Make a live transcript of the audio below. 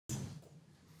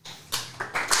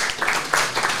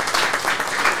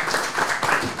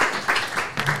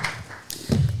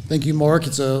Thank you, Mark.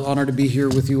 It's an honor to be here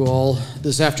with you all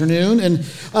this afternoon. And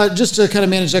just to kind of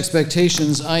manage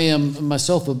expectations, I am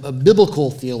myself a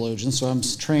biblical theologian, so I'm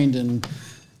trained in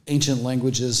ancient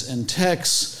languages and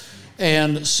texts.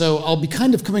 And so I'll be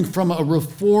kind of coming from a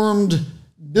reformed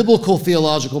biblical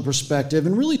theological perspective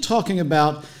and really talking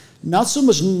about not so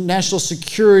much national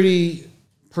security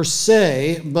per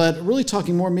se, but really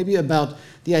talking more maybe about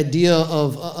the idea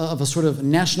of a sort of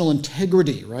national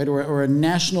integrity, right, or a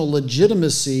national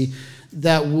legitimacy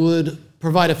that would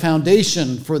provide a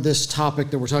foundation for this topic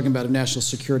that we're talking about of national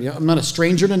security. I'm not a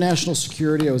stranger to national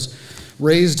security. I was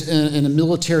raised in a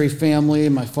military family.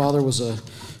 My father was a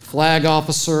flag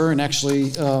officer and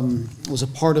actually was a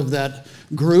part of that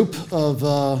group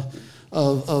of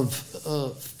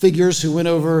figures who went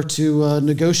over to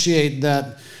negotiate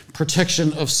that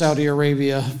protection of Saudi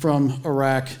Arabia from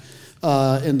Iraq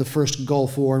in the first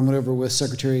Gulf War and whatever with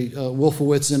Secretary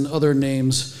Wolfowitz and other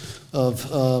names of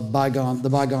the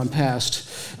bygone past,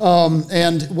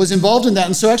 and was involved in that.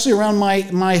 And so actually around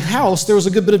my house, there was a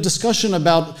good bit of discussion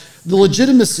about the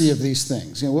legitimacy of these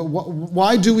things. You know,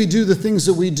 why do we do the things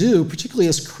that we do, particularly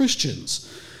as Christians?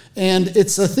 And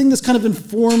it's a thing that's kind of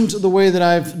informed the way that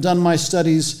I've done my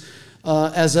studies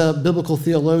as a biblical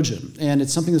theologian. And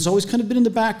it's something that's always kind of been in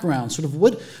the background, sort of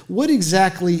what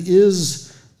exactly is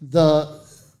the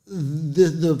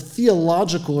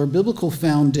theological or biblical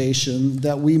foundation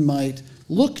that we might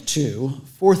look to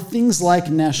for things like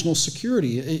national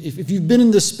security. If you've been in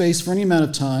this space for any amount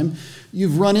of time,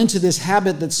 you've run into this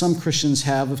habit that some Christians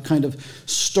have of kind of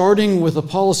starting with a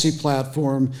policy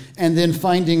platform and then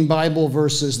finding Bible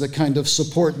verses that kind of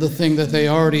support the thing that they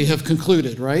already have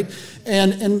concluded, right?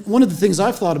 And one of the things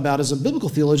I've thought about as a biblical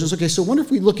theologian is, okay, so I wonder if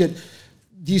we look at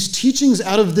these teachings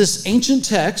out of this ancient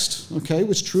text, okay,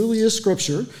 which truly is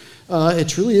Scripture. It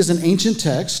truly is an ancient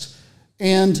text.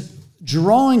 And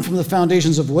drawing from the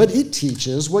foundations of what it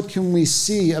teaches, what can we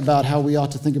see about how we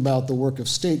ought to think about the work of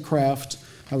statecraft,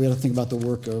 how we ought to think about the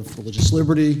work of religious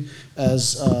liberty,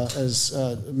 as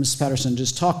Ms. Patterson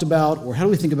just talked about, or how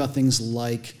do we think about things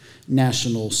like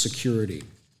national security?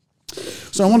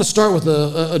 So I want to start with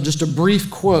just a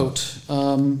brief quote.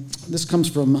 This comes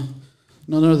from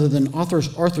none other than Arthur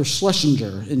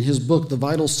Schlesinger in his book, The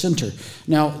Vital Center.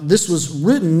 Now, this was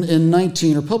written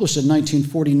published in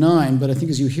 1949, but I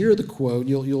think as you hear the quote,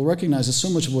 you'll recognize that so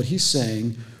much of what he's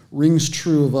saying rings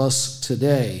true of us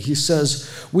today. He says,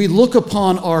 "We look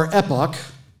upon our epoch,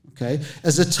 okay,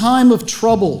 as a time of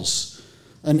troubles,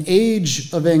 an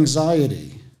age of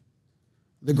anxiety.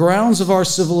 The grounds of our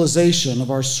civilization,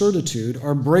 of our certitude,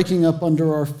 are breaking up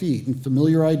under our feet, and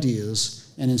familiar ideas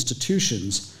and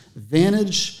institutions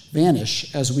vanish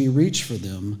as we reach for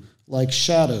them like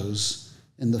shadows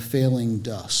in the failing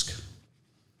dusk."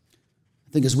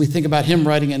 I think as we think about him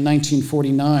writing in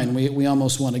 1949, we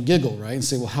almost want to giggle, right? And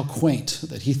say, well, how quaint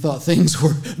that he thought things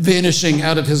were vanishing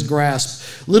out of his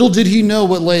grasp. Little did he know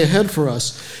what lay ahead for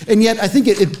us. And yet I think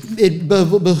it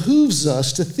behooves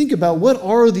us to think about what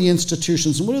are the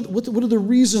institutions and what are the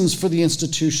reasons for the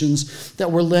institutions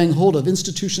that we're laying hold of,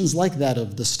 institutions like that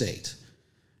of the state.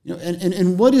 You know,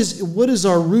 and what is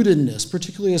our rootedness,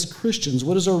 particularly as Christians?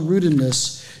 What is our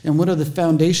rootedness, and what are the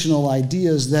foundational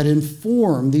ideas that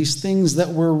inform these things that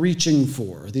we're reaching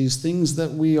for, these things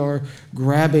that we are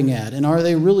grabbing at, and are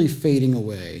they really fading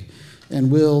away,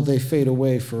 and will they fade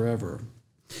away forever?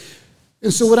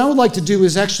 And so what I would like to do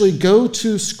is actually go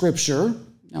to Scripture.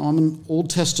 Now, I'm an Old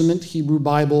Testament Hebrew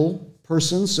Bible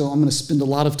person, so I'm going to spend a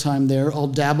lot of time there. I'll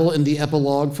dabble in the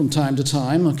epilogue from time to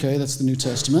time. Okay, that's the New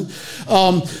Testament.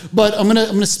 But I'm going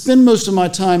to spend most of my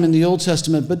time in the Old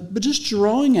Testament, but just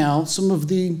drawing out some of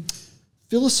the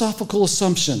philosophical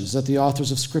assumptions that the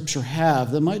authors of Scripture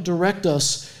have that might direct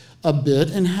us a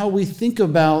bit in how we think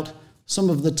about some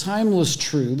of the timeless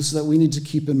truths that we need to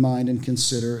keep in mind and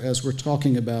consider as we're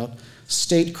talking about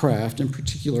statecraft, in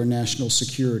particular national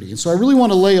security. And so I really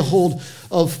want to lay a hold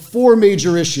of four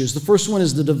major issues. The first one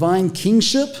is the divine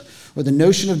kingship, or the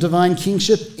notion of divine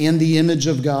kingship and the image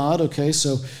of God. Okay,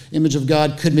 so image of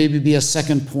God could maybe be a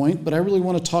second point, but I really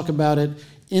want to talk about it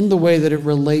in the way that it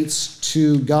relates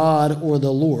to God or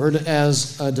the Lord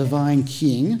as a divine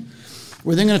king.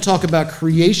 We're then going to talk about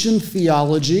creation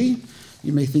theology.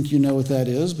 You may think you know what that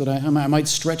is, but I might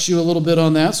stretch you a little bit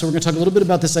on that. So we're going to talk a little bit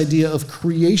about this idea of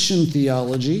creation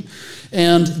theology.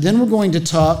 And then we're going to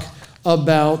talk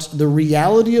about the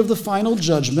reality of the final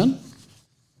judgment.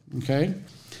 Okay?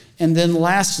 And then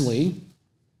lastly,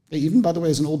 even by the way,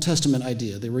 as an Old Testament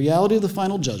idea, the reality of the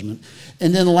final judgment.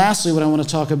 And then lastly, what I want to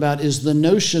talk about is the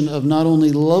notion of not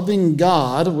only loving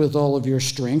God with all of your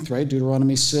strength, right?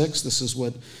 Deuteronomy 6, this is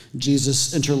what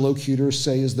Jesus' interlocutors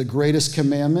say is the greatest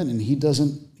commandment, and he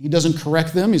doesn't He doesn't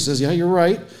correct them. He says, yeah, you're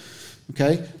right.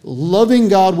 Okay? Loving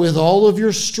God with all of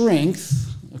your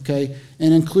strength, okay,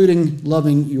 and including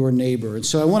loving your neighbor. And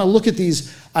so I want to look at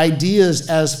these ideas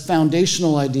as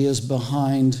foundational ideas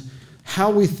behind how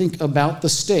we think about the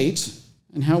state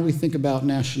and how we think about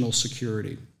national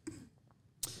security.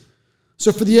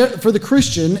 So for the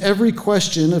Christian, every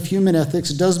question of human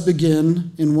ethics does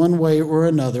begin in one way or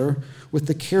another with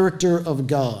the character of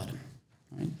God.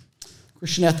 Right?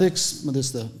 Christian ethics, whether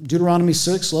it's the Deuteronomy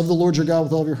 6, love the Lord your God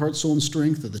with all of your heart, soul, and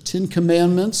strength, or the Ten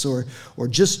Commandments, or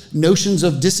just notions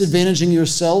of disadvantaging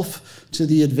yourself to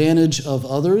the advantage of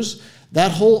others,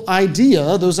 that whole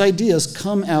idea, those ideas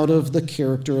come out of the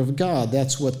character of God.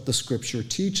 That's what the Scripture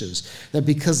teaches. That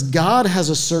because God has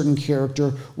a certain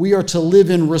character, we are to live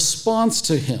in response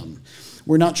to him.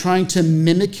 We're not trying to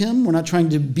mimic him. We're not trying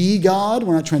to be God.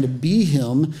 We're not trying to be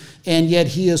him. And yet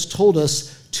he has told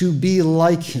us to be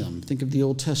like him. Think of the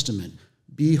Old Testament.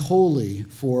 Be holy,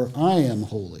 for I am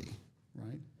holy.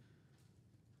 Right?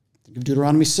 Think of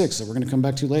Deuteronomy 6 that we're going to come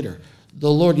back to later. The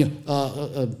Lord,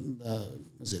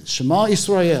 is it Shema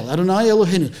Israel, Adonai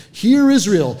Eloheinu, hear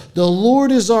Israel, the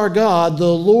Lord is our God,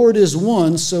 the Lord is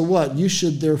one, so what? You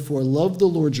should therefore love the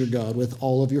Lord your God with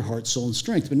all of your heart, soul, and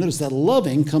strength. But notice that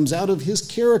loving comes out of his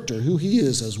character, who he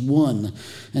is as one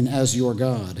and as your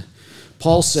God.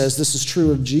 Paul says this is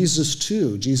true of Jesus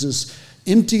too. Jesus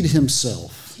emptied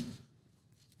himself,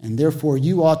 and therefore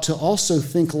you ought to also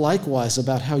think likewise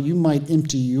about how you might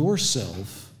empty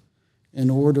yourself in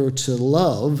order to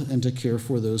love and to care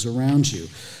for those around you.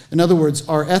 In other words,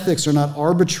 our ethics are not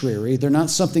arbitrary. They're not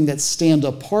something that stand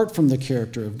apart from the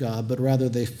character of God, but rather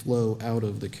they flow out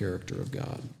of the character of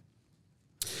God.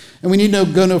 And we need to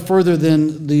go no further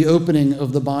than the opening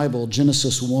of the Bible,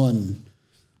 Genesis 1,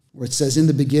 where it says, in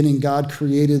the beginning, God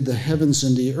created the heavens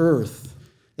and the earth.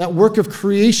 That work of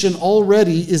creation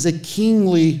already is a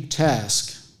kingly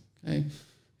task. Okay?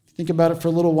 Think about it for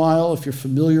a little while. If you're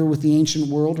familiar with the ancient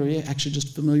world, or you're actually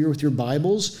just familiar with your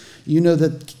Bibles, you know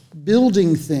that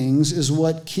building things is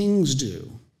what kings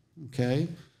do, okay?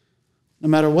 No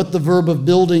matter what the verb of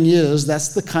building is,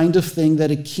 that's the kind of thing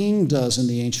that a king does in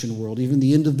the ancient world. Even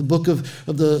the end of the book of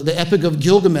the Epic of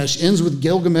Gilgamesh ends with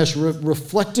Gilgamesh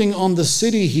reflecting on the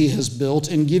city he has built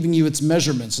and giving you its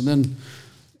measurements. And then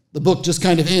the book just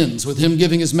kind of ends with him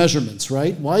giving his measurements,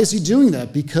 right? Why is he doing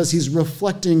that? Because he's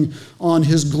reflecting on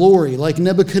his glory, like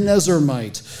Nebuchadnezzar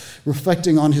might,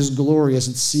 reflecting on his glory as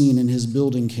it's seen in his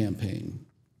building campaign.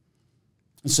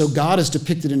 And so God is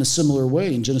depicted in a similar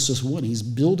way in Genesis 1. He's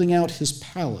building out his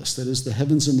palace, that is the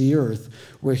heavens and the earth,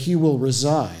 where he will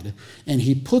reside. And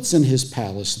he puts in his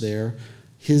palace there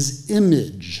his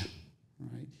image,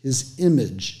 right? His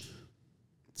image.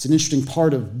 It's an interesting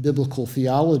part of biblical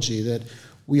theology that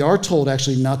we are told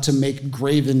actually not to make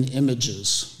graven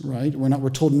images, right? We're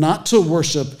told not to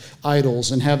worship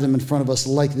idols and have them in front of us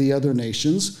like the other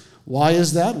nations. Why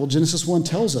is that? Well, Genesis 1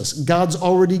 tells us God's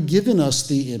already given us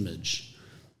the image,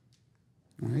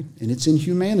 right? And it's in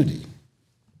humanity.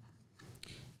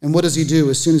 And what does he do?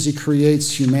 As soon as he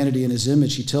creates humanity in his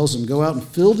image, he tells them, go out and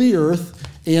fill the earth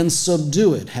and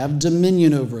subdue it. Have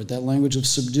dominion over it. That language of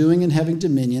subduing and having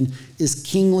dominion is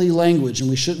kingly language, and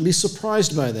we shouldn't be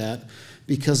surprised by that,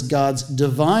 because God's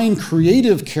divine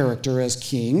creative character as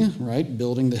king, right,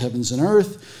 building the heavens and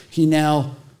earth, he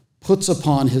now puts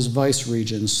upon his vice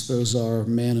regents, those are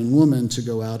man and woman, to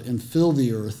go out and fill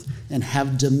the earth and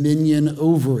have dominion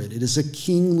over it. It is a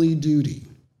kingly duty.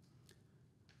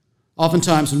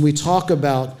 Oftentimes when we talk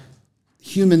about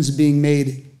humans being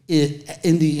made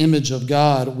in the image of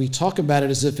God, we talk about it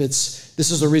as if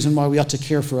this is a reason why we ought to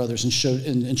care for others and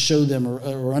show them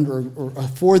or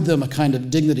afford them a kind of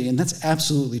dignity, and that's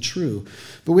absolutely true.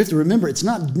 But we have to remember, it's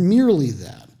not merely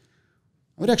that.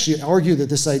 I would actually argue that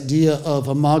this idea of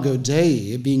imago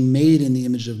Dei, being made in the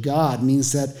image of God,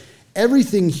 means that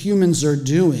everything humans are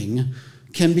doing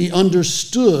can be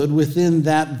understood within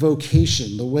that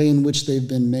vocation, the way in which they've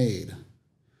been made,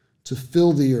 to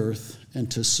fill the earth and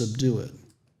to subdue it.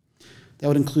 That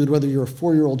would include whether you're a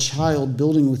 4-year-old child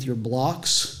building with your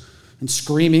blocks and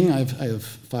screaming. I have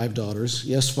 5 daughters.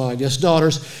 Yes, 5. Yes,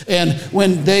 daughters. And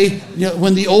when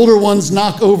the older ones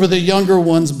knock over the younger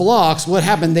ones' blocks, what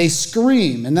happened? They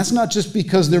scream. And that's not just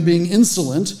because they're being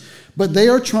insolent, but they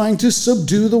are trying to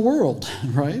subdue the world,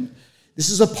 right?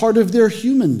 This is a part of their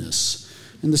humanness.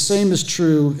 And the same is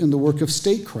true in the work of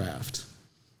statecraft.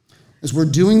 As we're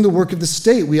doing the work of the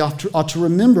state, we ought to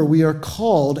remember we are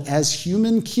called as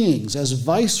human kings, as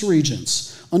vice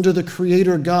regents under the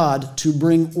Creator God, to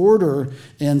bring order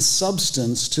and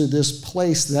substance to this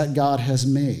place that God has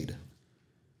made.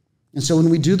 And so when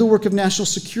we do the work of national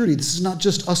security, this is not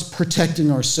just us protecting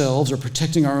ourselves or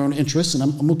protecting our own interests, and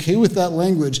I'm okay with that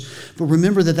language, but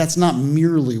remember that that's not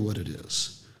merely what it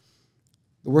is.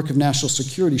 The work of national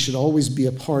security should always be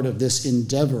a part of this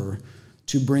endeavor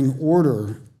to bring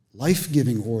order,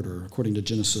 life-giving order, according to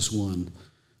Genesis 1,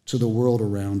 to the world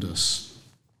around us.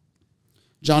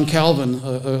 John Calvin,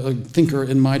 a thinker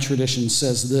in my tradition,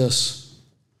 says this: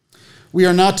 "We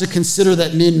are not to consider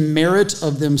that men merit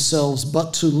of themselves,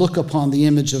 but to look upon the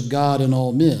image of God in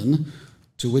all men,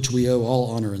 to which we owe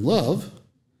all honor and love.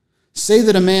 Say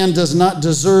that a man does not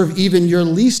deserve even your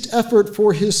least effort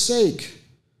for his sake,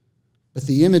 but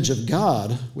the image of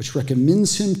God, which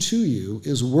recommends him to you,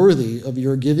 is worthy of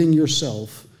your giving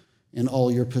yourself and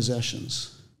all your possessions."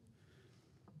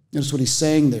 Notice what he's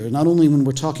saying there, not only when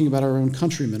we're talking about our own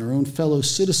countrymen, our own fellow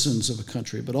citizens of a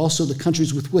country, but also the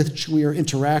countries with which we are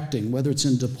interacting, whether it's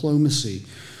in diplomacy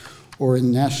or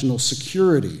in national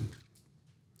security.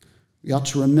 We ought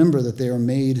to remember that they are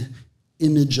made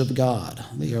image of God.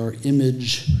 They are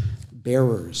image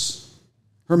bearers.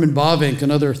 Herman Bavinck,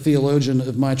 another theologian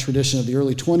of my tradition of the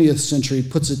early 20th century,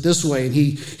 puts it this way, and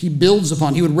he builds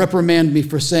upon, he would reprimand me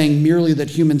for saying merely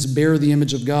that humans bear the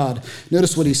image of God.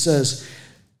 Notice what he says: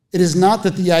 "It is not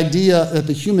that the idea that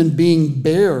the human being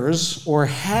bears or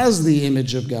has the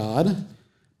image of God,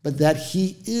 but that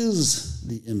he is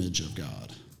the image of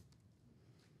God."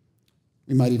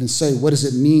 We might even say, what does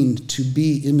it mean to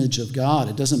be image of God?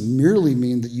 It doesn't merely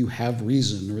mean that you have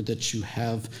reason or that you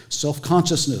have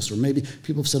self-consciousness, or maybe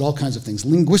people have said all kinds of things,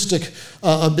 linguistic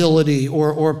ability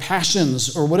or passions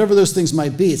or whatever those things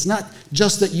might be. It's not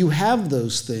just that you have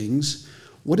those things.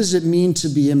 What does it mean to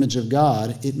be image of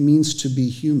God? It means to be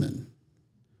human.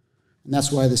 And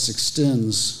that's why this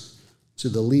extends to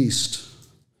the least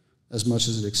as much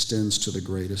as it extends to the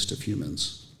greatest of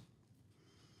humans.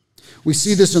 We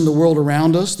see this in the world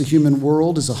around us. The human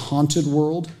world is a haunted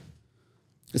world.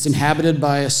 It's inhabited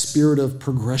by a spirit of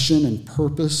progression and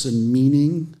purpose and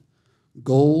meaning,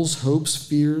 goals, hopes,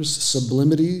 fears,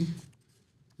 sublimity,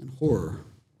 and horror.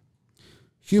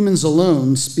 Humans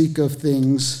alone speak of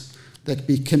things that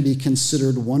can be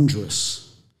considered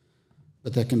wondrous,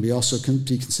 but that can be also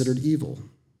be considered evil.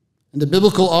 And the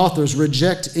biblical authors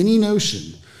reject any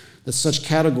notion that such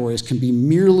categories can be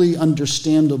merely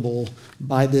understandable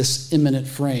by this immanent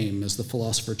frame, as the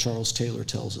philosopher Charles Taylor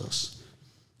tells us.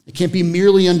 It can't be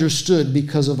merely understood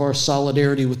because of our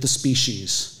solidarity with the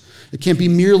species. It can't be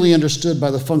merely understood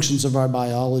by the functions of our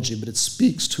biology, but it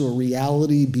speaks to a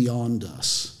reality beyond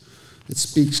us. It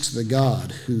speaks to the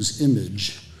God whose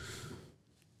image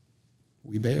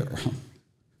we bear,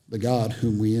 the God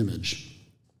whom we image.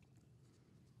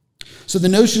 So the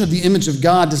notion of the image of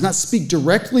God does not speak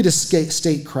directly to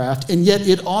statecraft, and yet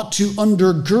it ought to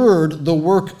undergird the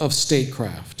work of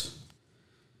statecraft.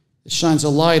 It shines a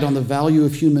light on the value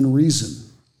of human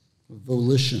reason,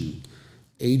 volition,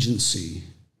 agency,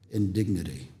 and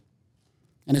dignity.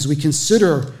 And as we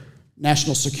consider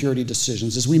national security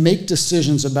decisions, as we make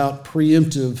decisions about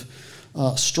preemptive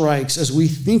strikes, as we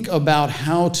think about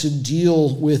how to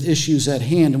deal with issues at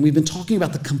hand, and we've been talking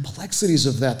about the complexities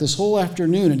of that this whole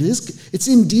afternoon, and it's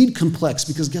indeed complex,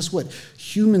 because guess what?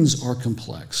 Humans are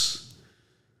complex.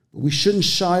 But we shouldn't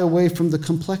shy away from the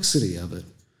complexity of it,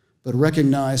 but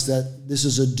recognize that this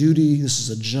is a duty, this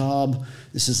is a job,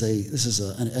 this is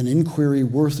an inquiry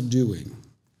worth doing,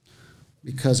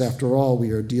 because after all,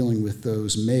 we are dealing with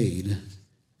those made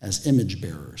as image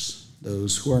bearers,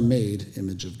 those who are made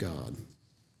image of God.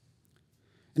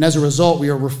 And as a result, we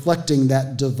are reflecting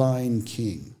that divine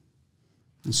King.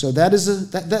 And so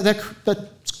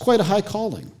that's quite a high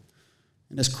calling.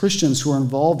 And as Christians who are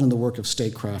involved in the work of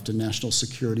statecraft and national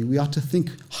security, we ought to think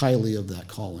highly of that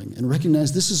calling and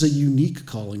recognize this is a unique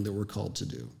calling that we're called to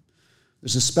do.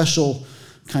 There's a special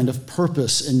kind of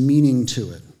purpose and meaning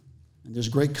to it, and there's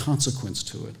great consequence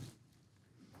to it.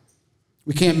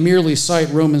 We can't merely cite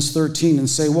Romans 13 and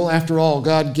say, well, after all,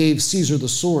 God gave Caesar the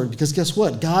sword, because guess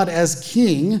what? God as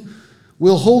king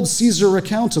will hold Caesar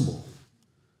accountable.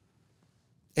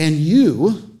 And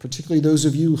you, particularly those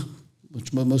of you,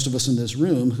 which most of us in this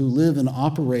room, who live and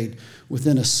operate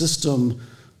within a system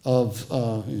of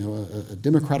a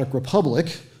democratic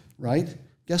republic, right?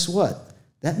 Guess what?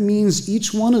 That means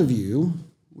each one of you,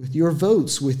 with your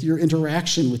votes, with your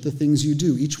interaction with the things you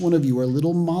do, each one of you are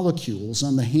little molecules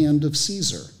on the hand of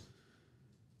Caesar.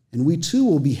 And we too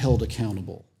will be held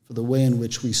accountable for the way in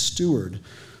which we steward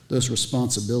those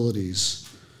responsibilities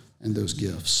and those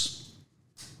gifts.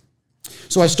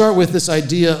 So I start with this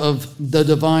idea of the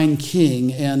divine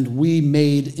King and we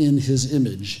made in his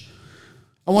image.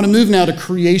 I want to move now to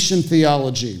creation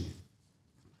theology.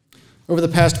 over the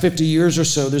past 50 years or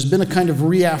so, there's been a kind of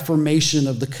reaffirmation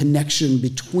of the connection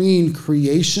between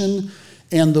creation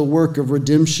and the work of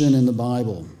redemption in the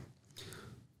Bible.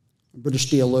 British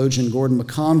theologian Gordon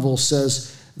McConville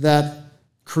says that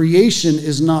creation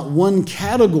is not one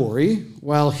category,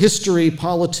 while history,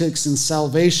 politics, and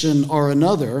salvation are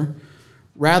another.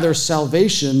 Rather,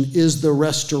 salvation is the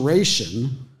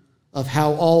restoration of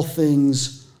how all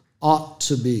things ought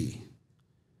to be.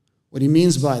 What he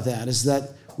means by that is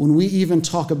that when we even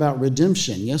talk about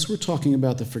redemption, yes, we're talking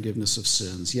about the forgiveness of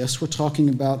sins. Yes, we're talking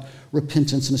about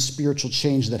repentance and a spiritual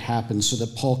change that happens so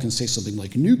that Paul can say something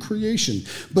like new creation.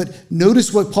 But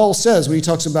notice what Paul says when he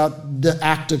talks about the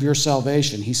act of your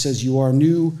salvation. He says you are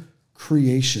new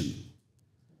creation.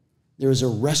 There is a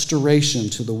restoration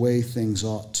to the way things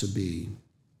ought to be.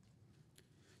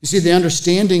 You see, the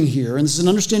understanding here, and this is an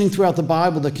understanding throughout the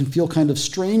Bible that can feel kind of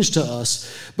strange to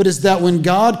us, but is that when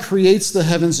God creates the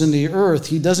heavens and the earth,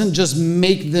 he doesn't just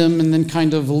make them and then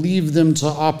kind of leave them to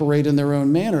operate in their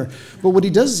own manner. But what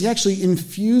he does is he actually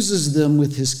infuses them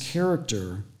with his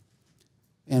character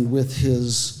and with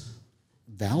his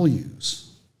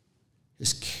values,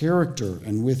 his character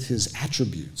and with his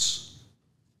attributes.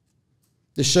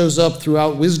 This shows up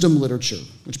throughout wisdom literature,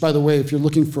 which, by the way, if you're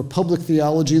looking for public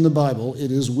theology in the Bible, it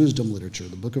is wisdom literature.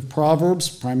 The book of Proverbs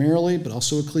primarily, but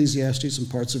also Ecclesiastes and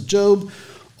parts of Job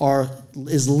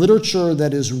is literature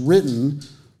that is written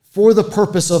for the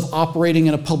purpose of operating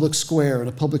in a public square, in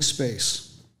a public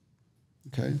space.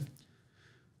 Okay?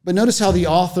 But notice how the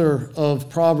author of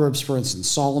Proverbs, for instance,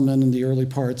 Solomon in the early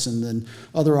parts and then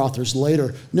other authors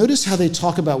later, notice how they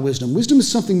talk about wisdom. Wisdom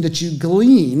is something that you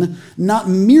glean, not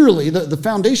merely, the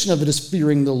foundation of it is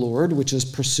fearing the Lord, which is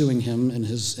pursuing him and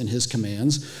his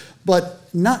commands, but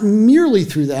not merely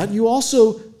through that. You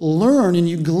also learn and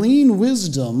you glean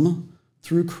wisdom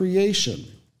through creation.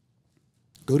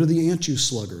 Go to the ant, you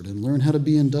sluggard, and learn how to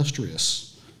be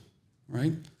industrious,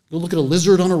 right? Go look at a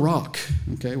lizard on a rock,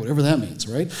 okay, whatever that means,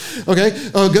 right? Okay,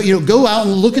 go out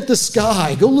and look at the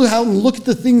sky. Go out and look at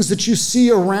the things that you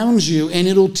see around you, and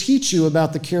it'll teach you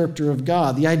about the character of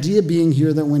God. The idea being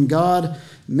here that when God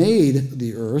made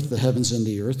the earth, the heavens and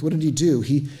the earth, what did he do?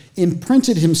 He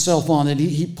imprinted himself on it.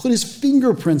 He put his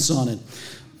fingerprints on it.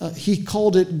 He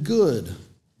called it good.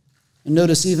 And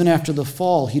notice even after the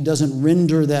fall, he doesn't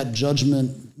render that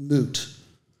judgment moot.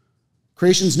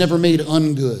 Creation's never made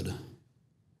ungood.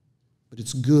 But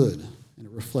it's good, and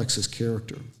it reflects his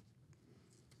character.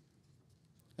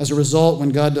 As a result, when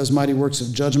God does mighty works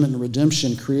of judgment and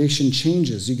redemption, creation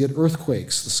changes. You get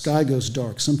earthquakes, the sky goes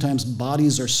dark. Sometimes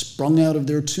bodies are sprung out of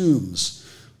their tombs.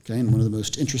 Okay, and one of the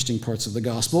most interesting parts of the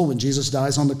gospel, when Jesus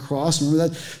dies on the cross, remember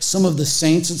that? Some of the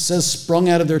saints, it says, sprung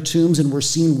out of their tombs and were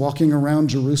seen walking around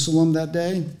Jerusalem that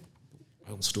day.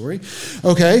 Wild story.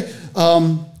 Okay,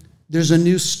 there's a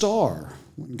new star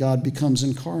when God becomes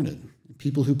incarnate.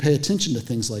 People who pay attention to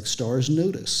things like stars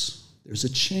notice there's a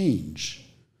change.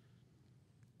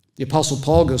 The Apostle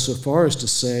Paul goes so far as to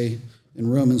say in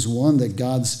Romans 1 that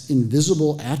God's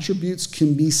invisible attributes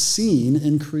can be seen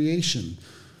in creation.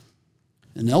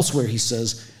 And elsewhere he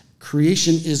says,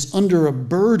 creation is under a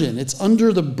burden. It's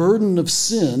under the burden of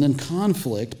sin and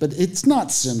conflict, but it's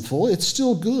not sinful. It's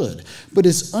still good. But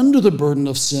it's under the burden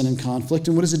of sin and conflict.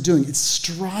 And what is it doing? It's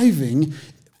striving,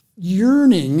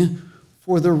 yearning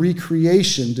for the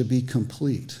recreation to be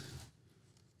complete.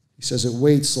 He says it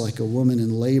waits like a woman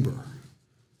in labor,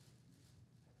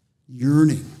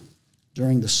 yearning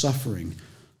during the suffering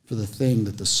for the thing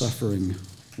that the suffering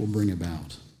will bring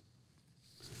about.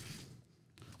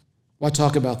 Why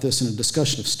talk about this in a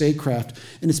discussion of statecraft?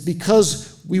 And it's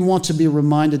because we want to be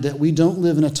reminded that we don't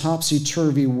live in a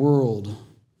topsy-turvy world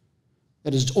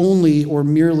that is only or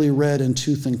merely red in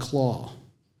tooth and claw.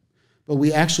 But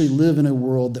we actually live in a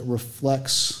world that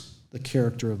reflects the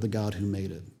character of the God who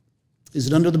made it. Is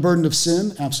it under the burden of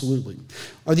sin? Absolutely.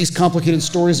 Are these complicated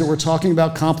stories that we're talking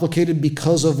about complicated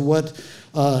because of what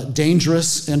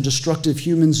dangerous and destructive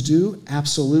humans do?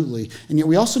 Absolutely. And yet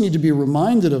we also need to be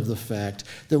reminded of the fact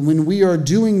that when we are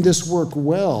doing this work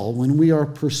well, when we are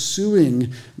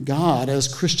pursuing God as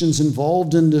Christians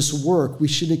involved in this work, we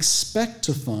should expect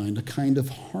to find a kind of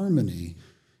harmony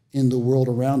in the world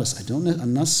around us.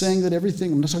 I'm not saying that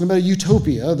everything, I'm not talking about a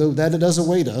utopia, though that it does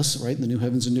await us, right, the new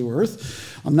heavens and new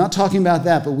earth. I'm not talking about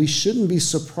that, but we shouldn't be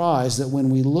surprised that when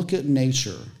we look at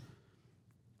nature,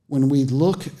 when we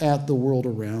look at the world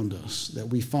around us, that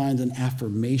we find an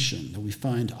affirmation, that we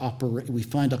find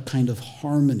a kind of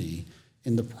harmony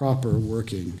in the proper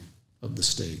working of the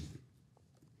state.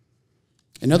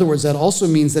 In other words, that also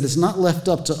means that it's not left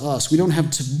up to us. We don't have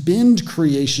to bend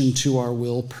creation to our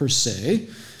will per se.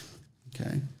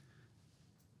 Okay.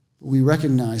 We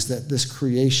recognize that this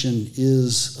creation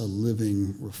is a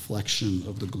living reflection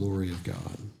of the glory of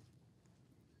God.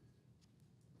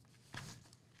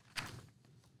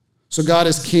 So God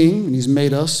is king, and he's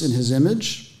made us in his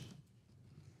image.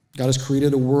 God has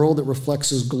created a world that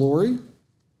reflects his glory.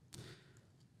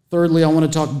 Thirdly, I want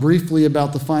to talk briefly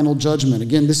about the final judgment.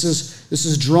 Again, this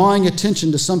is drawing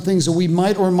attention to some things that we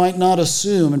might or might not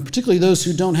assume, and particularly those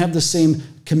who don't have the same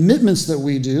commitments that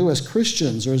we do as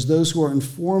Christians or as those who are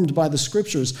informed by the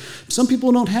Scriptures. Some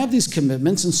people don't have these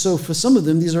commitments, and so for some of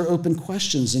them, these are open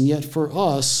questions, and yet for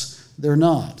us, they're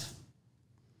not.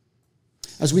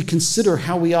 As we consider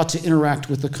how we ought to interact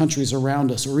with the countries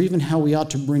around us, or even how we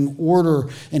ought to bring order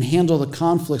and handle the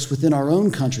conflicts within our own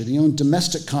country, the own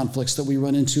domestic conflicts that we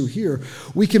run into here,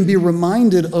 we can be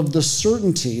reminded of the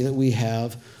certainty that we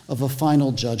have of a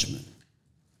final judgment.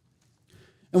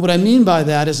 And what I mean by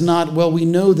that is not, well, we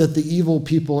know that the evil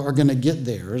people are going to get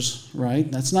theirs,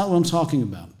 right? That's not what I'm talking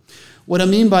about. What I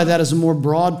mean by that is a more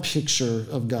broad picture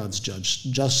of God's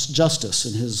justice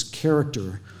and his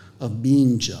character of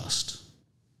being just.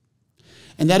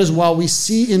 And that is, while we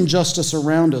see injustice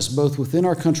around us, both within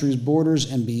our country's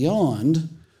borders and beyond,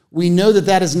 we know that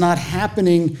that is not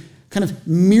happening kind of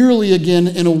merely again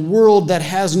in a world that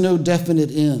has no definite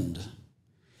end.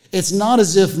 It's not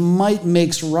as if might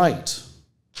makes right,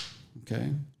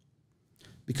 okay?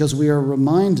 Because we are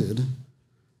reminded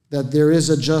that there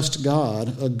is a just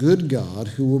God, a good God,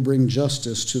 who will bring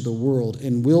justice to the world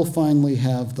and will finally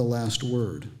have the last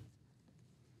word.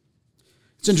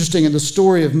 It's interesting in the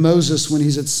story of Moses when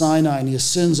he's at Sinai and he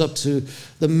ascends up to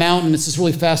the mountain. It's this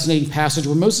really fascinating passage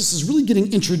where Moses is really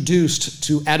getting introduced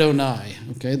to Adonai,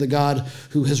 okay, the God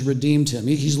who has redeemed him.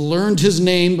 He's learned his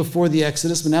name before the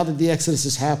Exodus, but now that the Exodus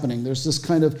is happening, there's this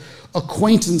kind of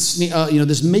acquaintance,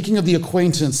 this making of the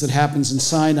acquaintance that happens in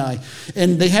Sinai.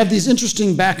 And they have these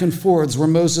interesting back and forths where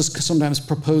Moses sometimes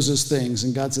proposes things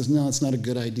and God says, no, it's not a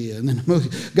good idea. And then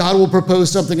God will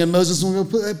propose something and Moses will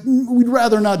go, we'd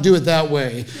rather not do it that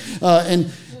way. And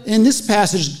in this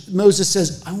passage, Moses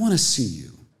says, I want to see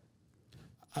you.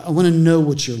 I want to know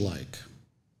what you're like.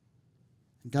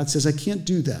 And God says, I can't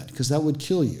do that because that would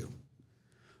kill you.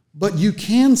 But you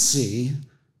can see,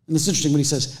 and it's interesting when he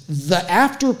says, the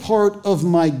after part of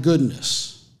my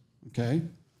goodness, okay?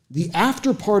 The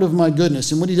after part of my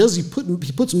goodness. And what he does, he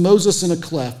puts Moses in a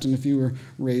cleft. And if you were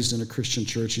raised in a Christian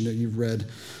church, you've read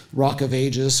Rock of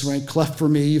Ages, right? Cleft for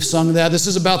me, you've sung that. This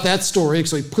is about that story.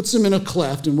 So he puts him in a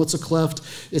cleft. And what's a cleft?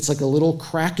 It's like a little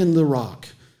crack in the rock.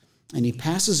 And he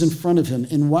passes in front of him.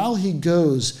 And while he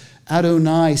goes,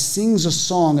 Adonai sings a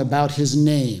song about his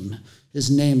name,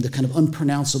 the kind of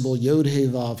unpronounceable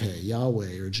Yod-Heh-Vav-Heh,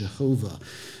 Yahweh or Jehovah.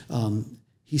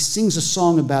 He sings a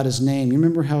song about his name. You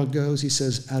remember how it goes? He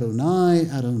says, Adonai,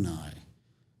 Adonai,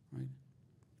 right?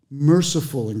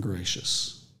 Merciful and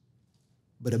gracious,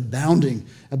 but abounding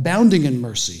in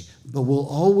mercy, but will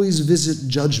always visit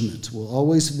judgment, will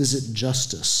always visit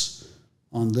justice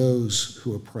on those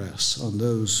who oppress, on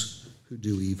those who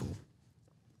do evil.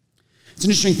 It's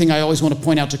an interesting thing I always want to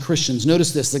point out to Christians.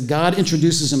 Notice this, that God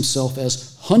introduces himself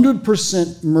as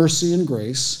 100% mercy and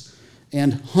grace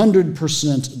and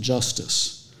 100%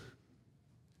 justice.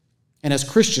 And as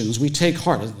Christians, we take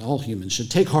heart, all humans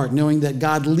should take heart, knowing that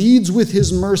God leads with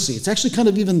his mercy. It's actually kind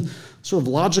of even sort of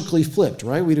logically flipped,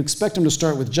 right? We'd expect him to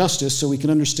start with justice so we can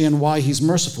understand why he's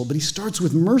merciful, but he starts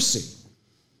with mercy.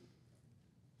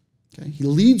 Okay? He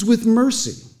leads with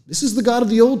mercy. This is the God of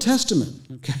the Old Testament,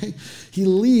 okay? He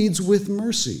leads with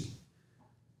mercy.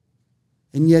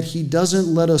 And yet he doesn't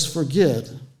let us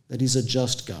forget that he's a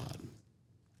just God.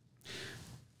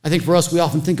 I think for us, we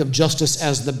often think of justice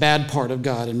as the bad part of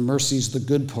God, and mercy's the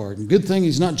good part. And good thing,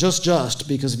 he's not just,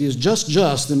 because if he was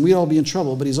just, then we'd all be in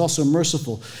trouble, but he's also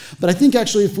merciful. But I think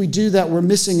actually if we do that, we're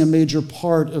missing a major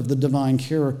part of the divine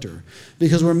character,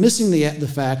 because we're missing the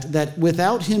fact that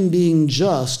without him being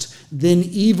just, then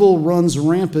evil runs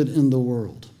rampant in the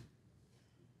world.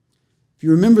 If you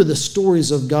remember the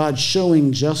stories of God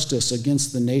showing justice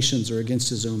against the nations or against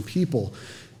his own people,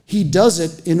 he does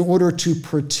it in order to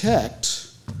protect.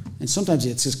 And sometimes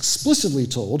it's explicitly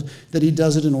told that he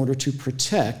does it in order to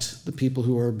protect the people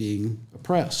who are being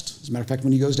oppressed. As a matter of fact,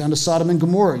 when he goes down to Sodom and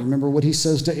Gomorrah, you remember what he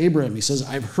says to Abraham. He says,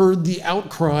 I've heard the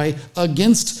outcry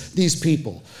against these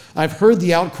people. I've heard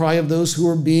the outcry of those who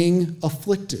are being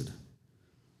afflicted.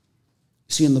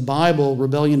 See, in the Bible,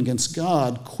 rebellion against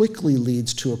God quickly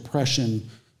leads to oppression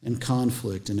and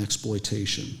conflict and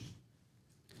exploitation.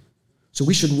 So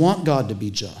we should want God to be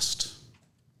just.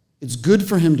 It's good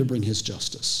for him to bring his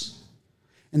justice.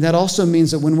 And that also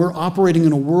means that when we're operating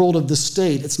in a world of the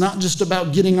state, it's not just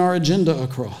about getting our agenda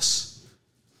across.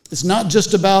 It's not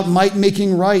just about might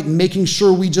making right and making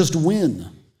sure we just win,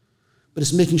 but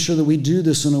it's making sure that we do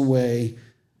this in a way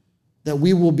that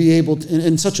we will be able to,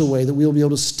 in such a way that we will be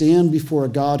able to stand before a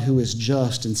God who is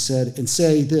just and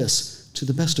say this to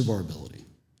the best of our ability,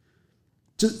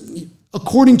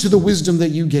 according to the wisdom that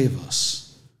you gave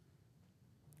us.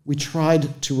 We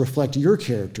tried to reflect your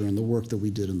character in the work that we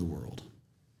did in the world.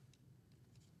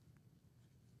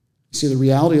 You see, the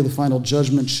reality of the final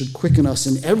judgment should quicken us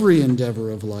in every endeavor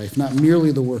of life, not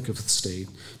merely the work of the state,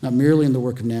 not merely in the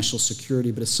work of national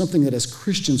security, but it's something that as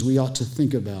Christians we ought to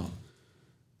think about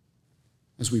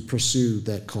as we pursue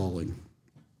that calling.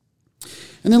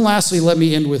 And then lastly, let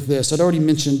me end with this. I'd already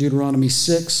mentioned Deuteronomy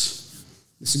 6.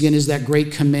 This again is that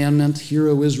great commandment. Hear,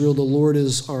 O Israel, the Lord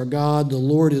is our God, the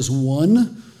Lord is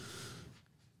one.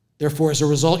 Therefore, as a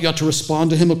result, you ought to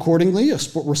respond to him accordingly,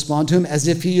 respond to him as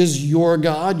if he is your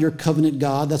God, your covenant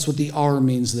God. That's what the R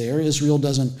means there. Israel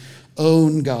doesn't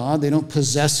own God. They don't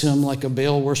possess him like a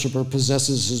Baal worshiper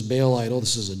possesses his Baal idol.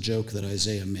 This is a joke that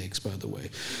Isaiah makes, by the way.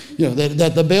 You know,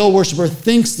 that the Baal worshiper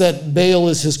thinks that Baal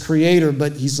is his creator,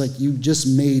 but he's like, you just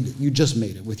made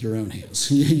it with your own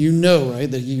hands. You know, right,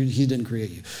 that he didn't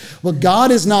create you. Well, God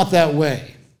is not that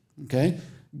way, okay?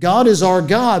 God is our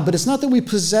God, but it's not that we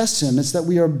possess him, it's that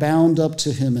we are bound up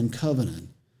to him in covenant.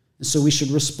 And so we should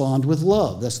respond with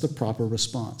love. That's the proper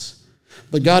response.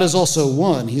 But God is also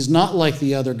one. He's not like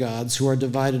the other gods who are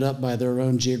divided up by their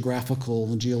own geographical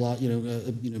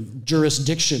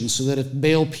jurisdiction, so that if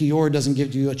Baal Peor doesn't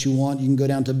give you what you want, you can go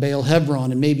down to Baal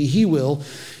Hebron, and maybe he will.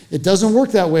 It doesn't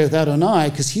work that way with Adonai,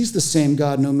 because he's the same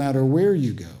God no matter where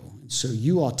you go. So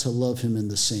you ought to love him in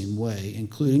the same way,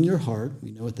 including your heart.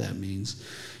 We know what that means.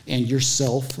 And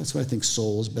yourself. That's why I think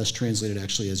soul is best translated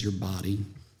actually as your body.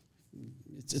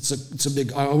 It's a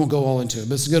big, I won't go all into it,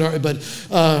 but it's a good, but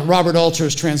Robert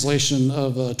Alter's translation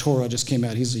of Torah just came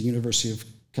out. He's a University of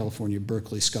California,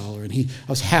 Berkeley scholar, and I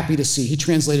was happy to see, he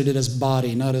translated it as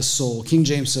body, not as soul. King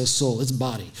James says soul, it's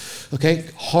body. Okay,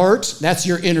 heart, that's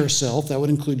your inner self, that would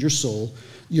include your soul.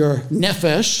 Your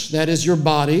nephesh, that is your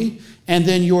body, and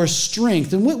then your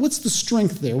strength. And what's the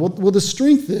strength there? Well, the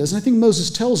strength is, and I think Moses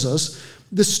tells us,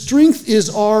 the strength is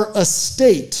our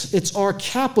estate. It's our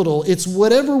capital. It's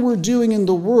whatever we're doing in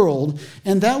the world,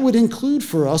 and that would include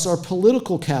for us our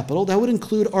political capital. That would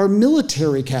include our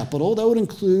military capital. That would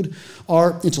include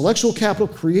our intellectual capital,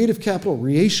 creative capital,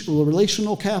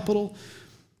 relational capital.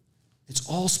 It's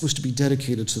all supposed to be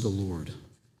dedicated to the Lord.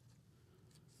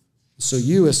 So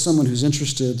you, as someone who's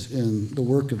interested in the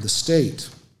work of the state,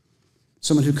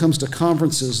 someone who comes to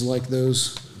conferences like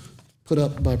those put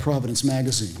up by Providence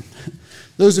Magazine,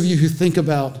 those of you who think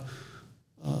about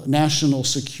national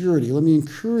security, let me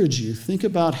encourage you, think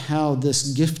about how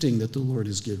this gifting that the Lord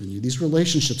has given you, these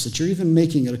relationships that you're even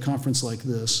making at a conference like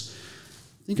this,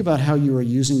 think about how you are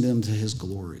using them to his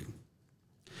glory.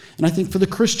 And I think for the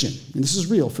Christian, and this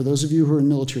is real, for those of you who are in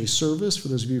military service, for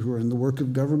those of you who are in the work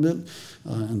of government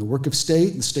and the work of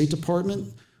state, the State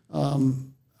Department,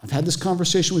 I've had this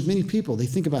conversation with many people. They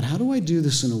think about, how do I do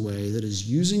this in a way that is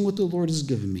using what the Lord has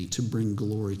given me to bring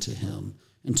glory to him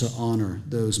and to honor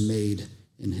those made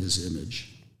in his image?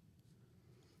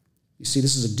 You see,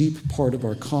 this is a deep part of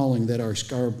our calling, that our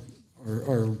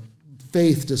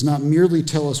faith does not merely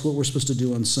tell us what we're supposed to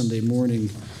do on Sunday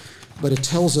morning, but it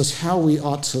tells us how we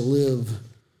ought to live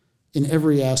in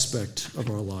every aspect of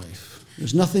our life.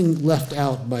 There's nothing left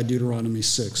out by Deuteronomy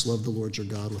 6. Love the Lord your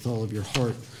God with all of your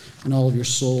heart and all of your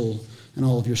soul and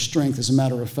all of your strength. As a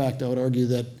matter of fact, I would argue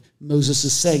that Moses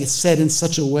is saying it's said in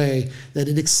such a way that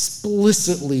it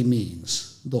explicitly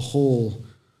means the whole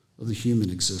of the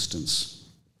human existence.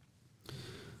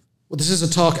 Well, this is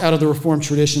a talk out of the Reformed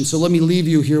tradition, so let me leave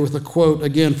you here with a quote,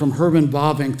 again, from Herman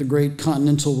Bavinck, the great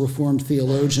continental Reformed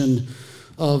theologian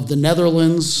of the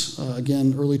Netherlands,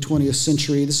 again, early 20th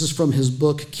century. This is from his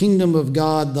book, Kingdom of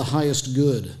God, the Highest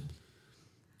Good.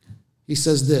 He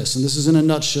says this, and this is in a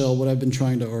nutshell what I've been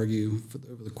trying to argue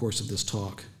over the course of this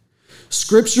talk.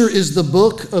 Scripture is the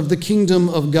book of the kingdom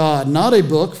of God, not a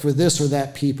book for this or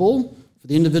that people, for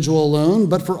the individual alone,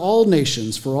 but for all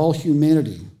nations, for all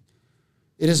humanity.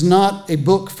 It is not a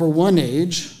book for one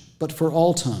age, but for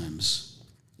all times.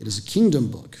 It is a kingdom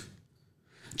book.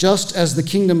 Just as the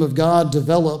kingdom of God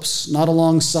develops not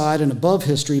alongside and above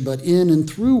history, but in and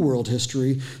through world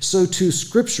history, so too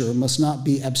Scripture must not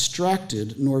be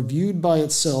abstracted, nor viewed by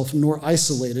itself, nor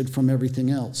isolated from everything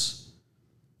else.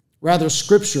 Rather,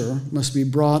 Scripture must be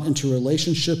brought into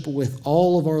relationship with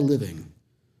all of our living,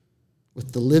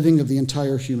 with the living of the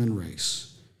entire human race.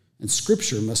 And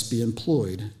Scripture must be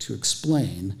employed to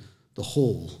explain the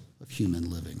whole of human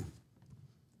living.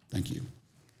 Thank you.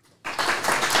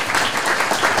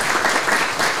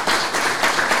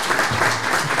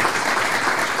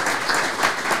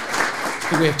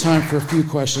 think we have time for a few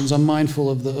questions. I'm mindful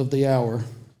of the hour.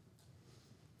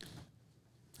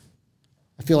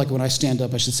 I feel like when I stand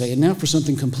up, I should say, and now for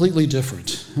something completely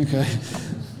different. Okay.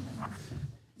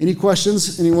 Any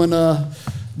questions? Anyone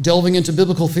delving into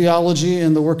biblical theology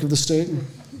and the work of the state?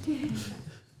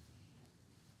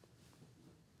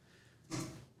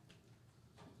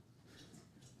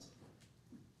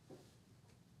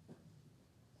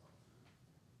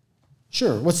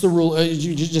 Sure. What's the rule?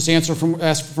 You just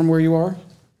ask from where you are?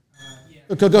 Yeah.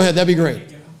 Okay, go ahead. That'd be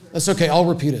great. That's okay. I'll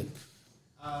repeat it.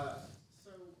 Once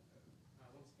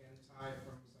again, Ty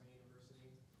from Sun University.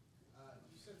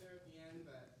 You said there at the end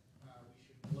that we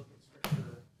should look at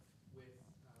Scripture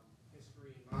with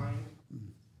history in mind.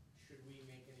 Should we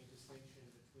make any distinction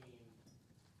between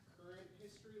current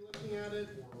history looking at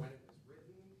it or when it was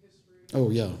written history?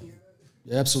 Oh, yeah.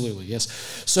 Absolutely, yes.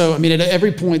 So, I mean, at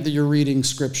every point that you're reading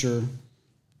Scripture,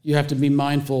 you have to be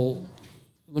mindful.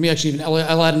 Let me actually,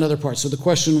 I'll add another part. So the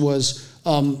question was,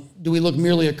 do we look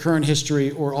merely at current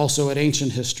history or also at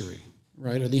ancient history,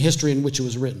 right? Or the history in which it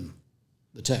was written,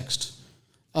 the text.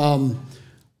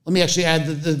 Let me actually add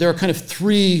that there are kind of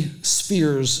three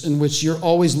spheres in which you're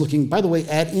always looking, by the way,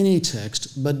 at any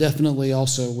text, but definitely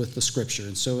also with the Scripture.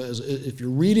 And so if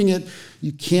you're reading it,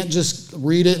 you can't just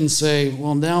read it and say,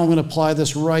 well, now I'm going to apply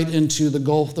this right into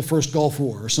the first Gulf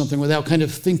War or something without kind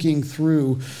of thinking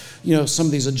through, some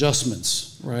of these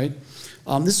adjustments, right?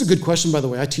 This is a good question, by the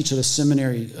way. I teach at a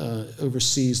seminary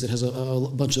overseas that has a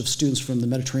bunch of students from the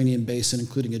Mediterranean basin,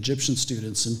 including Egyptian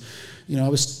students. And, I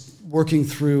was working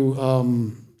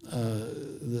through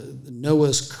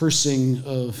Noah's cursing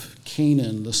of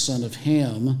Canaan, the son of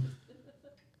Ham.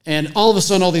 And all of a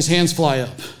sudden, all these hands fly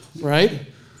up, right?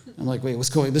 I'm like, wait, what's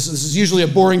going on? This is usually a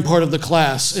boring part of the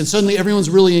class. And suddenly everyone's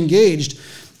really engaged.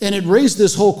 And it raised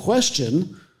this whole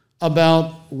question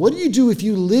about what do you do if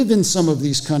you live in some of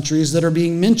these countries that are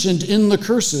being mentioned in the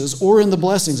curses or in the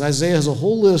blessings? Isaiah has a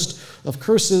whole list of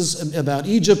curses about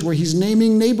Egypt where he's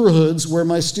naming neighborhoods where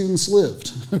my students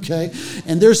lived, okay?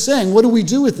 And they're saying, what do we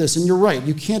do with this? And you're right,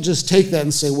 you can't just take that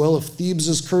and say, well, if Thebes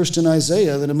is cursed in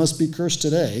Isaiah, then it must be cursed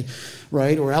today,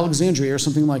 right? Or Alexandria or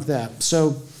something like that.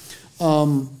 So,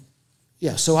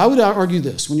 so I would argue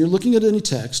this. When you're looking at any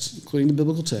text, including the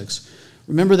biblical text,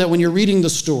 remember that when you're reading the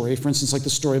story, for instance, like the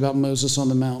story about Moses on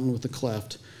the mountain with the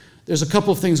cleft, there's a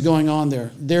couple of things going on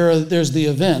there. There's the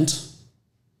event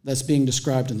that's being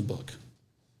described in the book,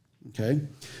 okay?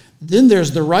 Then there's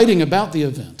the writing about the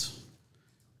event,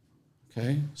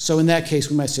 okay? So in that case,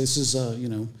 we might say this is,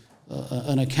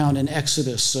 an account in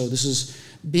Exodus. So this is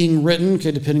being written,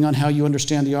 okay, depending on how you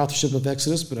understand the authorship of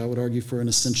Exodus, but I would argue for an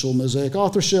essential Mosaic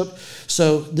authorship.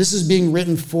 So this is being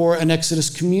written for an Exodus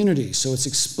community. So it's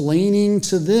explaining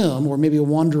to them, or maybe a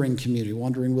wandering community,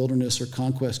 wandering wilderness or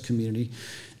conquest community.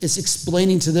 It's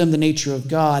explaining to them the nature of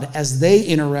God as they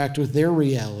interact with their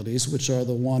realities, which are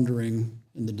the wandering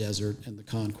in the desert and the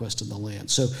conquest of the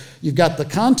land. So you've got the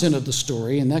content of the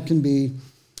story, and that can be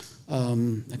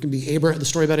the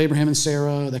story about Abraham and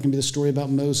Sarah. That can be the story about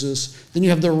Moses. Then you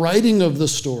have the writing of the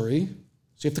story.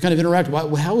 So you have to kind of interact.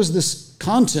 How is this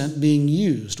content being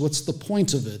used? What's the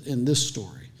point of it in this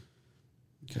story?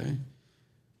 Okay.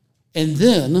 And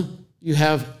then you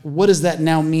have, what does that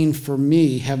now mean for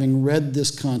me, having read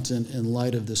this content in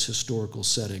light of this historical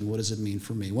setting? What does it mean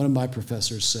for me? One of my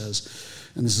professors says,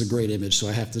 and this is a great image, so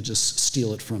I have to just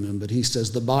steal it from him, but he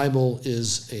says the Bible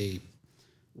is a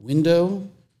window,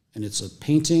 and it's a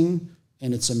painting,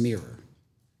 and it's a mirror.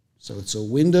 So it's a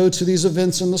window to these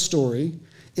events in the story.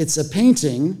 It's a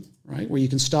painting, right, where you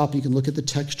can stop, you can look at the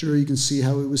texture, you can see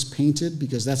how it was painted,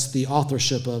 because that's the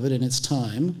authorship of it in its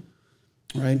time,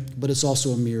 right? But it's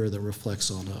also a mirror that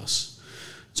reflects on us.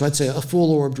 So I'd say a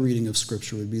full-orbed reading of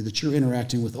Scripture would be that you're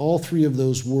interacting with all three of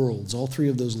those worlds, all three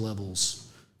of those levels.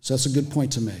 So that's a good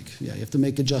point to make. Yeah, you have to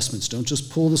make adjustments. Don't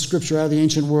just pull the Scripture out of the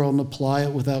ancient world and apply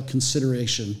it without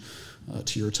consideration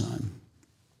to your time.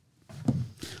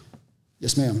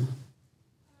 Yes, ma'am.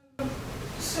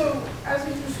 So, as a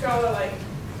Hebrew scholar,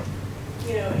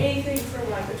 anything from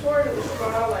the Torah to the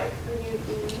Shema, when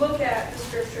you look at the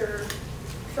Scripture,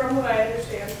 from what I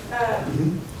understand,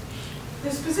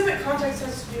 the specific context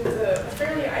has to do with a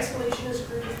fairly isolationist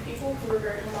group of people who are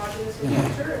very homogenous in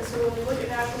nature. And so, when we look at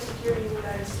national security in the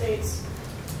United States,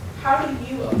 how do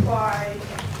you apply,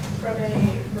 from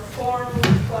a Reformed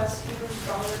plus Hebrew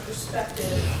scholar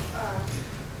perspective,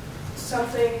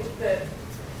 something that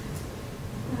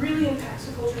really impacts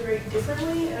the culture very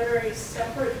differently in a very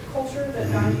separate culture that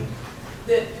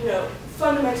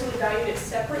fundamentally valued its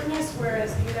separateness,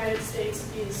 whereas the United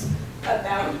States is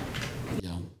about.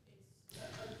 Yeah.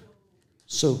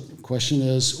 So the question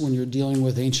is, when you're dealing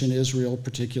with ancient Israel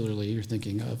particularly, you're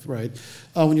thinking of, right?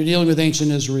 When you're dealing with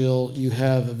ancient Israel, you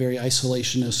have a very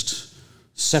isolationist,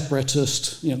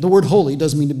 separatist, the word holy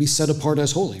doesn't mean to be set apart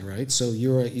as holy, right? So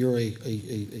you're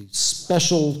a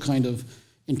special kind of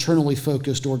internally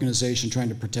focused organization trying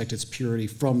to protect its purity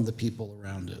from the people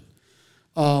around it.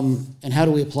 And how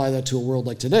do we apply that to a world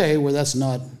like today where that's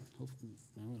not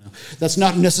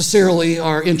necessarily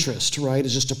our interest, right?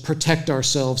 It's just to protect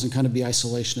ourselves and kind of be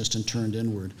isolationist and turned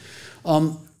inward.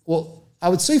 Well, I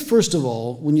would say, first of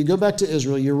all, when you go back to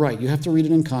Israel, you're right. You have to read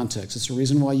it in context. It's the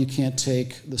reason why you can't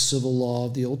take the civil law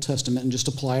of the Old Testament and just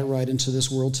apply it right into this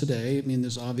world today. I mean,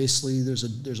 there's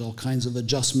all kinds of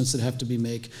adjustments that have to be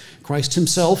made. Christ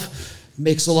himself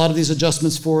makes a lot of these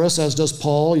adjustments for us, as does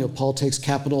Paul. Paul takes the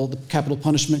capital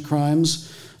punishment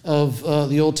crimes of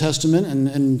the Old Testament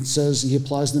and says he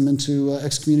applies them into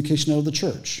excommunication out of the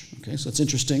church. Okay, so that's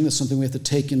interesting. That's something we have to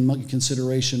take in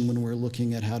consideration when we're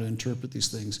looking at how to interpret these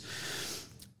things.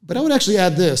 But I would actually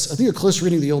add this. I think a close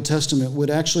reading of the Old Testament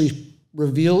would actually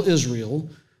reveal Israel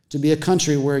to be a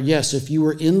country where, yes, if you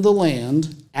were in the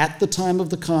land at the time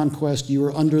of the conquest, you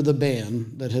were under the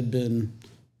ban that had been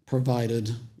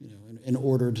provided and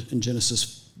ordered in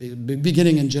Genesis,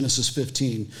 beginning in Genesis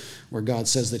 15, where God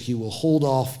says that he will hold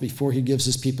off before he gives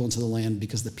his people into the land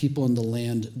because the people in the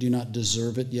land do not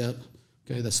deserve it yet.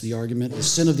 Okay, that's the argument. The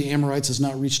sin of the Amorites has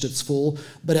not reached its full,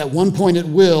 but at one point it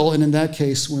will, and in that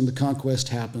case, when the conquest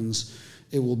happens,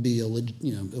 it will be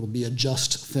a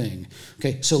just thing.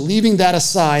 Okay, so leaving that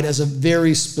aside as a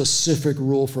very specific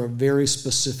rule for a very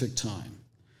specific time.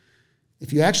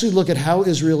 If you actually look at how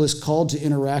Israel is called to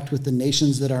interact with the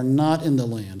nations that are not in the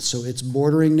land, so it's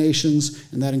bordering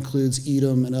nations, and that includes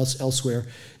Edom and elsewhere,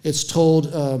 it's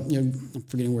told, I'm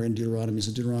forgetting where in Deuteronomy, is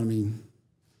it Deuteronomy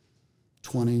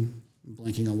 20? I'm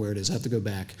blanking on where it is. I have to go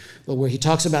back. But where he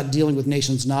talks about dealing with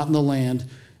nations not in the land,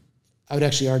 I would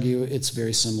actually argue it's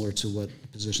very similar to what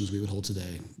positions we would hold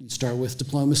today. You start with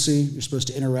diplomacy. You're supposed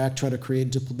to interact, try to create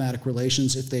diplomatic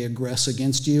relations. If they aggress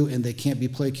against you and they can't be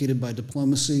placated by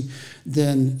diplomacy,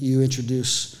 then you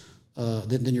introduce,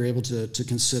 then you're able to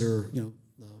consider,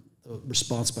 a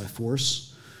response by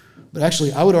force. But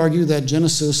actually, I would argue that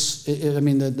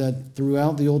that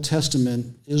throughout the Old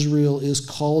Testament, Israel is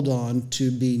called on to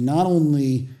be not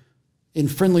only in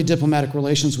friendly diplomatic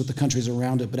relations with the countries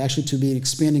around it, but actually to be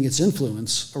expanding its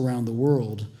influence around the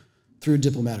world through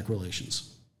diplomatic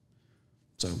relations.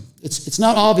 So it's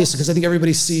not obvious because I think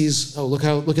everybody sees, look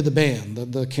at the ban,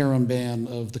 the Karen ban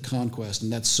of the conquest,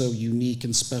 and that's so unique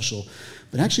and special.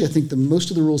 But actually, I think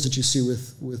most of the rules that you see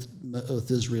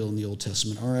with Israel in the Old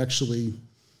Testament are actually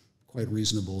quite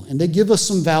reasonable. And they give us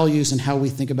some values in how we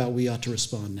think about we ought to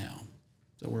respond now.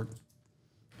 Does that work?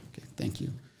 Okay, thank you.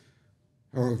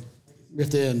 Or we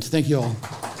have to end. Thank you all.